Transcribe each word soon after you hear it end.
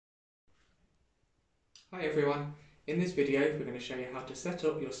Hi everyone, in this video we're going to show you how to set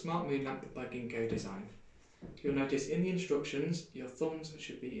up your smart moon lamp by Ginkgo Design. You'll notice in the instructions your thumbs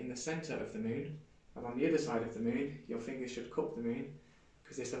should be in the centre of the moon, and on the other side of the moon your fingers should cup the moon,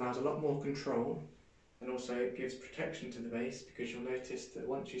 because this allows a lot more control and also it gives protection to the base, because you'll notice that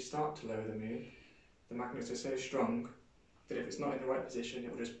once you start to lower the moon, the magnets are so strong that if it's not in the right position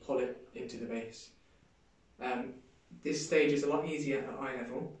it will just pull it into the base. This stage is a lot easier at eye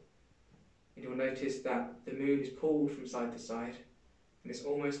level. And you'll notice that the moon is pulled from side to side, and it's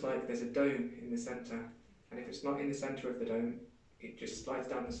almost like there's a dome in the centre, and if it's not in the centre of the dome it just slides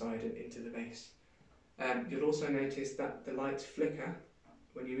down the side and into the base. You'll also notice that the lights flicker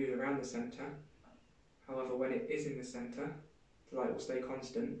when you move around the centre. However, when it is in the centre the light will stay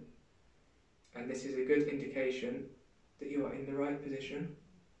constant, and this is a good indication that you are in the right position.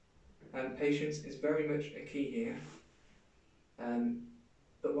 Patience is very much a key here.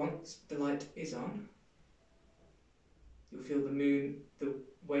 But once the light is on, you'll feel the moon, the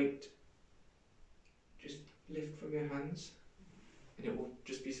weight just lift from your hands, and it will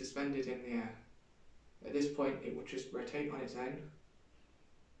just be suspended in the air. At this point it will just rotate on its own,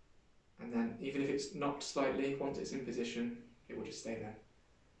 and then even if it's knocked slightly, once it's in position it will just stay there.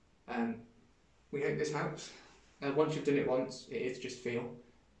 We hope this helps. Once you've done it once, it is just feel,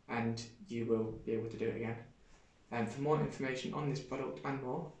 and you will be able to do it again. For more information on this product and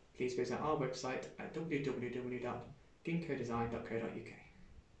more, please visit our website at www.ginkgodesign.co.uk.